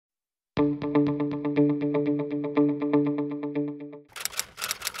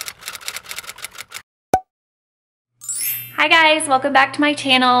Hi guys, welcome back to my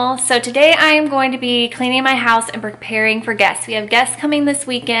channel. So today I am going to be cleaning my house and preparing for guests. We have guests coming this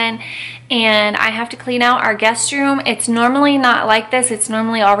weekend and I have to clean out our guest room. It's normally not like this, it's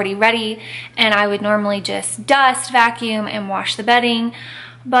normally already ready and I would normally just dust, vacuum, and wash the bedding.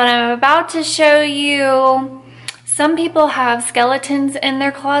 But I'm about to show you, some people have skeletons in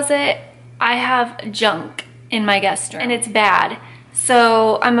their closet. I have junk in my guest room and it's bad.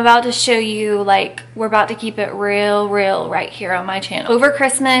 So I'm about to show you, like, we're about to keep it real right here on my channel. Over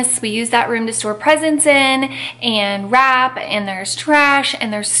Christmas, we use that room to store presents in and wrap, and there's trash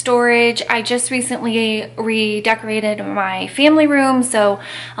and there's storage. I just recently redecorated my family room, so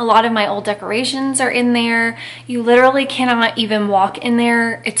a lot of my old decorations are in there. You literally cannot even walk in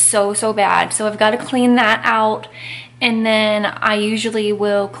there. It's so bad. So I've got to clean that out. And then I usually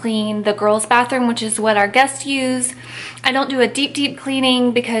will clean the girls' bathroom, which is what our guests use. I don't do a deep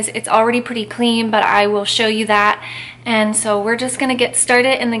cleaning because it's already pretty clean, but I will show you that. And so we're just gonna get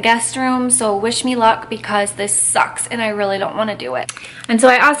started in the guest room. So wish me luck because this sucks and I really don't wanna do it. And so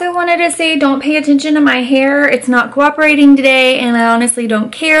I also wanted to say, don't pay attention to my hair. It's not cooperating today and I honestly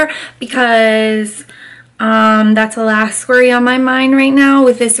don't care because that's the last worry on my mind right now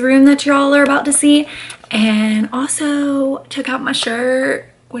with this room that y'all are about to see. And also, check out my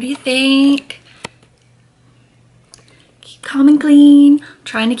shirt. What do you think? Keep calm and clean. I'm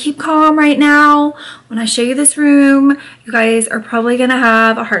trying to keep calm right now. When I show you this room, you guys are probably gonna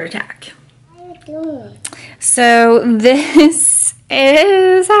have a heart attack. So this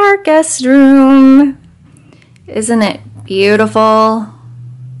is our guest room. Isn't it beautiful?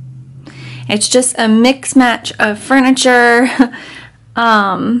 It's just a mix match of furniture.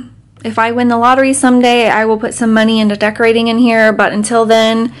 If I win the lottery someday, I will put some money into decorating in here, but until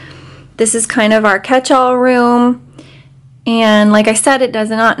then, this is kind of our catch-all room. And like I said, it does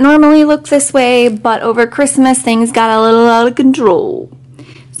not normally look this way, but over Christmas, things got a little out of control.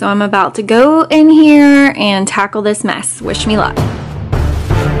 So I'm about to go in here and tackle this mess. Wish me luck.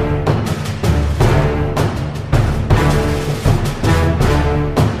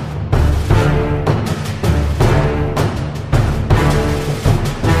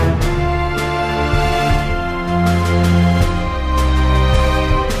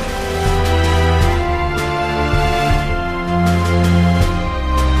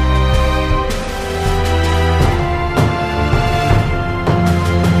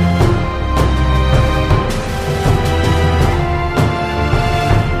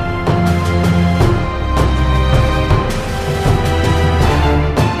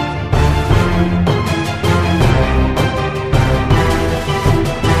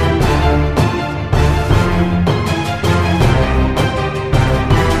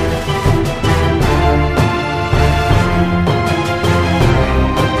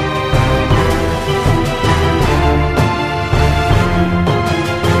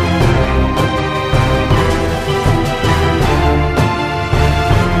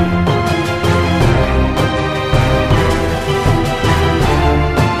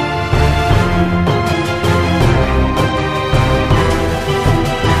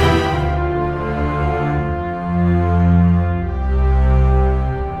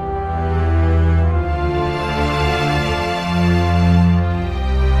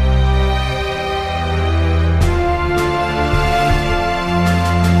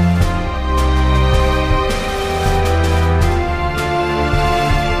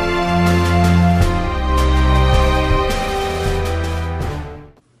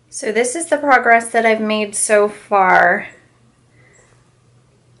 So this is the progress that I've made so far.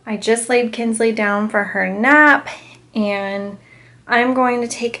 I just laid Kinsley down for her nap and I'm going to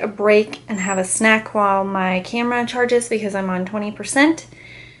take a break and have a snack while my camera charges because I'm on 20%.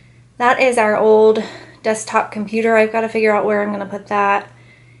 That is our old desktop computer. I've got to figure out where I'm going to put that.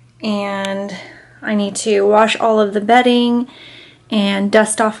 And I need to wash all of the bedding and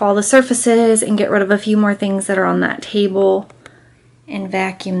dust off all the surfaces and get rid of a few more things that are on that table. And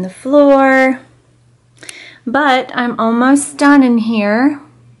vacuum the floor. But I'm almost done in here.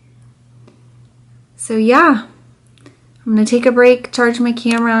 So yeah, I'm gonna take a break, charge my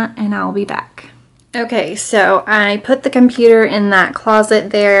camera, and I'll be back. Okay, so I put the computer in that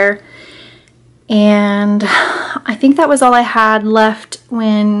closet there, and I think that was all I had left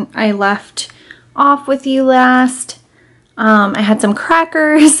when I left off with you last. I had some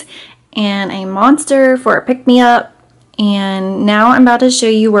crackers and a Monster for a pick-me-up. And now I'm about to show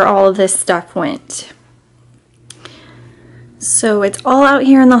you where all of this stuff went. So it's all out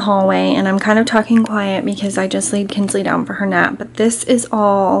here in the hallway and I'm kind of talking quiet because I just laid Kinsley down for her nap. But this is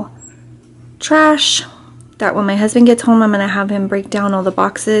all trash that when my husband gets home, I'm going to have him break down all the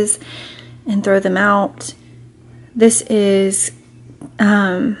boxes and throw them out. This is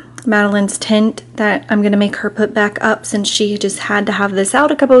Madeline's tent that I'm going to make her put back up since she just had to have this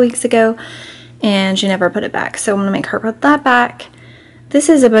out a couple weeks ago and she never put it back. So I'm going to make her put that back. This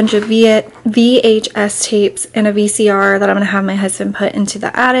is a bunch of VHS tapes and a VCR that I'm going to have my husband put into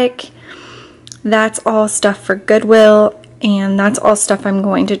the attic. That's all stuff for Goodwill, and that's all stuff I'm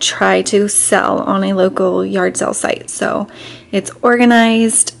going to try to sell on a local yard sale site. So it's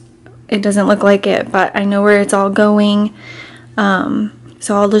organized. It doesn't look like it, but I know where it's all going.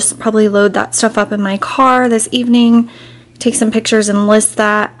 So I'll just probably load that stuff up in my car this evening, take some pictures and list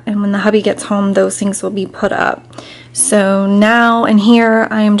that, and when the hubby gets home, those things will be put up. So now in here,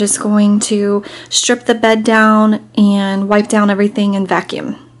 I am just going to strip the bed down and wipe down everything and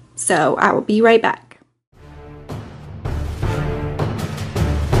vacuum. So I will be right back.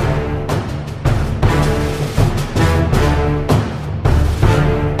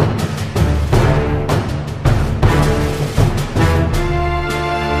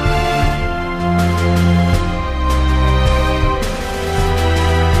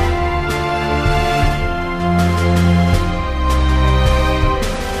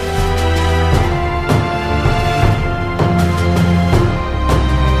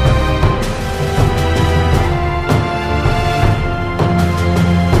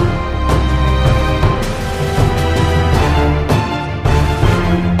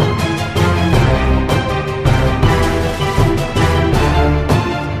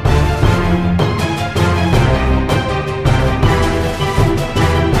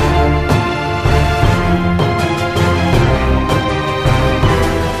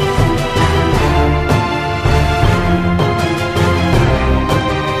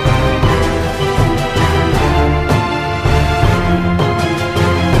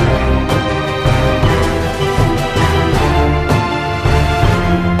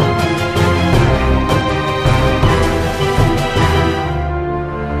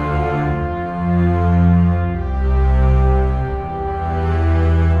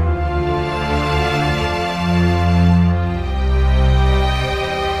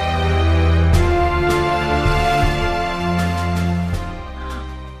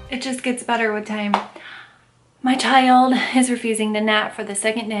 Gets better with time. My child is refusing to nap for the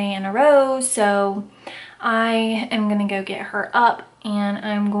second day in a row, so I am gonna go get her up and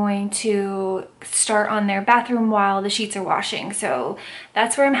I'm going to start on their bathroom while the sheets are washing. So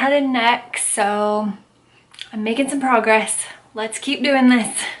that's where I'm headed next. So I'm making some progress. Let's keep doing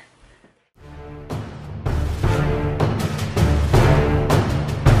this.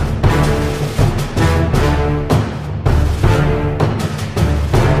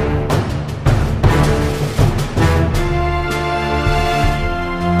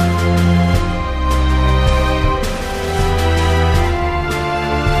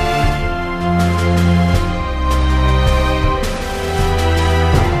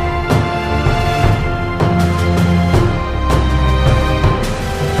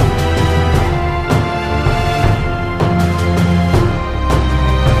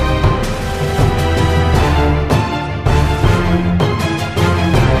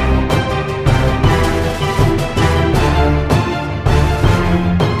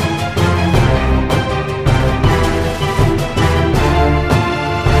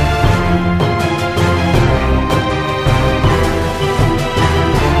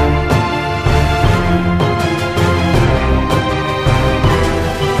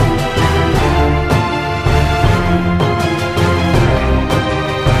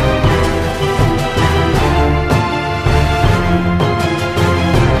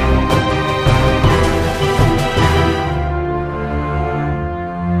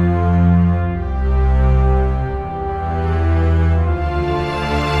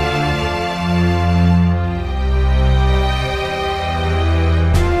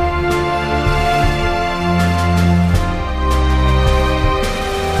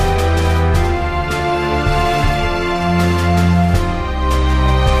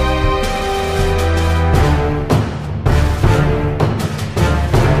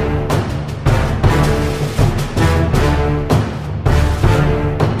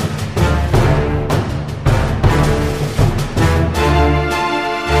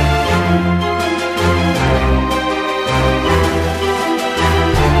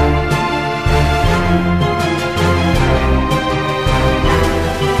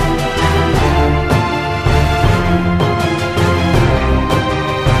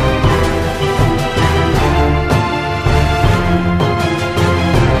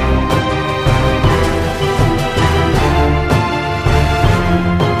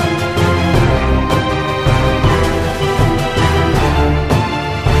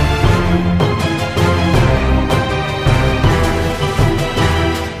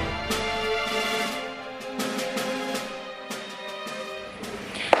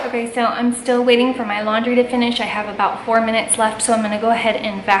 Okay, so I'm still waiting for my laundry to finish. I have about 4 minutes left, so I'm gonna go ahead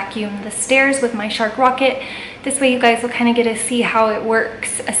and vacuum the stairs with my Shark Rocket. This way you guys will kind of get to see how it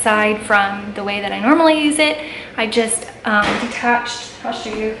works aside from the way that I normally use it. I just detached, I'll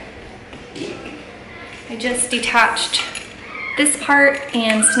show you. I just detached this part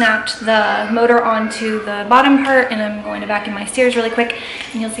and snapped the motor onto the bottom part, and I'm going to vacuum my stairs really quick,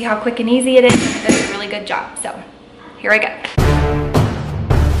 and you'll see how quick and easy it is, and it does a really good job. So here I go.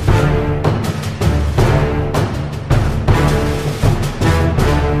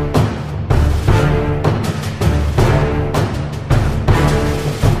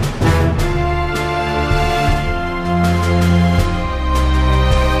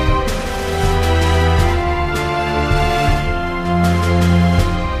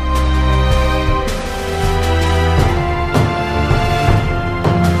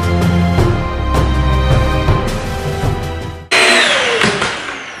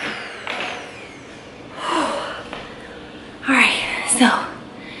 So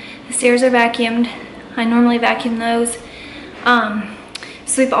the stairs are vacuumed. I normally vacuum those.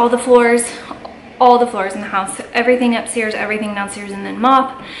 Sweep all the floors in the house. Everything upstairs, everything downstairs, and then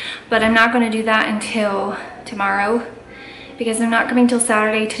mop. But I'm not going to do that until tomorrow because I'm not coming till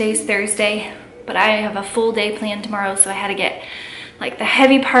Saturday. Today's Thursday, but I have a full day planned tomorrow, so I had to get like the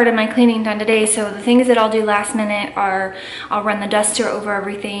heavy part of my cleaning done today. So the things that I'll do last minute are I'll run the duster over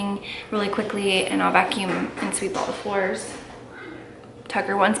everything really quickly, and I'll vacuum and sweep all the floors.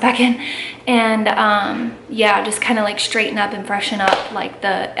 Tucker once back in, and yeah, just kind of like straighten up and freshen up. Like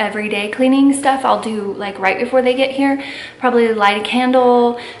the everyday cleaning stuff I'll do like right before they get here, probably light a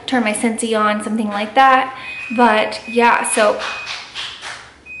candle, turn my Scentsy on, something like that. But yeah, so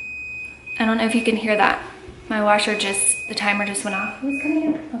I don't know if you can hear that. My washer the timer just went off. Who's coming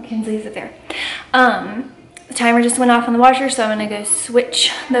in? Oh, Kinsley's up there. The timer just went off on the washer, so I'm gonna go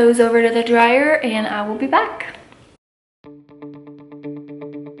switch those over to the dryer, and I will be back.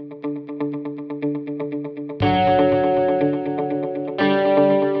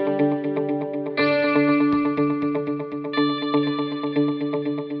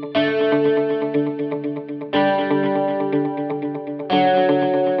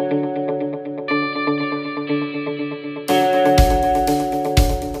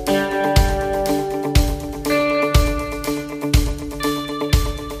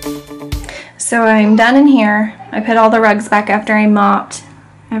 So I'm done in here. I put all the rugs back after I mopped.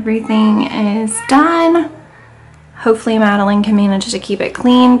 Everything is done. Hopefully Madeline can manage to keep it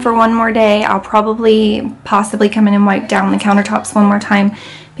clean for one more day. I'll possibly come in and wipe down the countertops one more time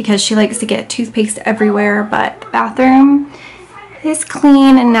because she likes to get toothpaste everywhere, but the bathroom is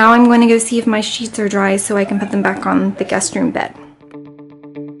clean, and now I'm going to go see if my sheets are dry so I can put them back on the guest room bed.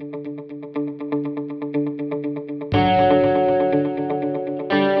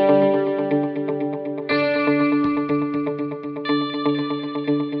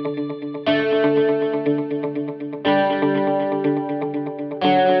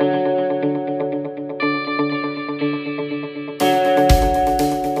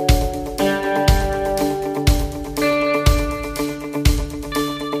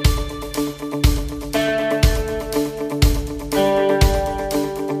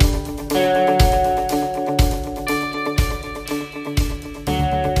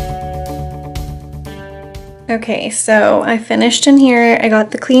 Okay, so I finished in here. I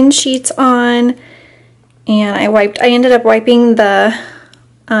got the clean sheets on, and I ended up wiping the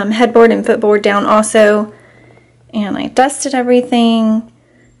headboard and footboard down also, and I dusted everything,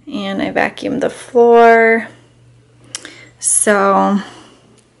 and I vacuumed the floor. So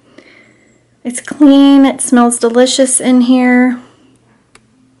it's clean. It smells delicious in here.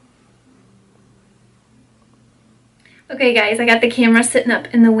 Okay guys, I got the camera sitting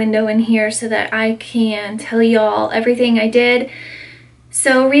up in the window in here so that I can tell y'all everything I did.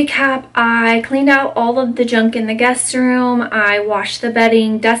 So recap, I cleaned out all of the junk in the guest room, I washed the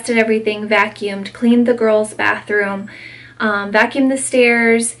bedding, dusted everything, vacuumed, cleaned the girls' bathroom, vacuumed the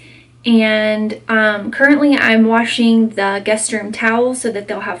stairs, and currently I'm washing the guest room towels so that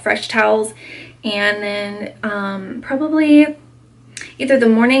they'll have fresh towels, and then probably either the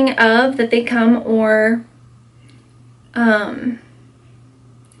morning of that they come or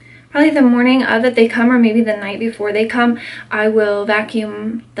probably the morning of that they come, or maybe the night before they come, I will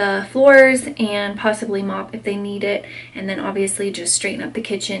vacuum the floors and possibly mop if they need it, and then obviously just straighten up the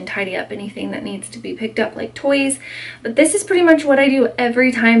kitchen, tidy up anything that needs to be picked up like toys. But this is pretty much what I do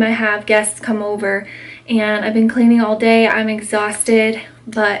every time I have guests come over, and I've been cleaning all day. I'm exhausted,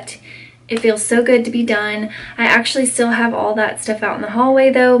 but it feels so good to be done. I actually still have all that stuff out in the hallway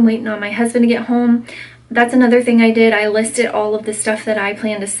though. I'm waiting on my husband to get home. that's another thing I did. I listed all of the stuff that I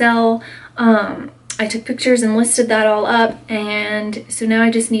plan to sell. I took pictures and listed that all up, and so now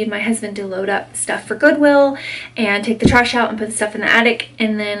I just need my husband to load up stuff for Goodwill and take the trash out and put the stuff in the attic,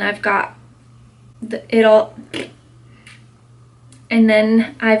 and then I've got it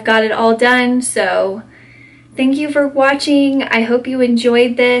all done. So thank you for watching. I hope you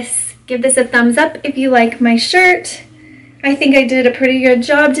enjoyed this. Give this a thumbs up if you like my shirt. I think I did a pretty good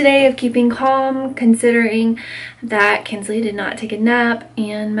job today of keeping calm, considering that Kinsley did not take a nap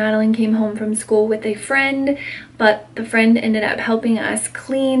and Madeline came home from school with a friend, but the friend ended up helping us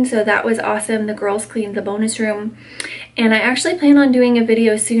clean, so that was awesome. The girls cleaned the bonus room, and I actually plan on doing a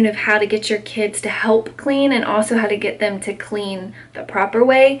video soon of how to get your kids to help clean and also how to get them to clean the proper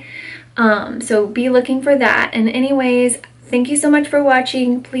way. So be looking for that. And anyways, thank you so much for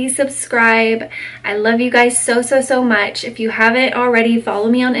watching. Please subscribe. I love you guys so, so, so much. If you haven't already, follow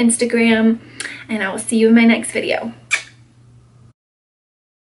me on Instagram, and I will see you in my next video.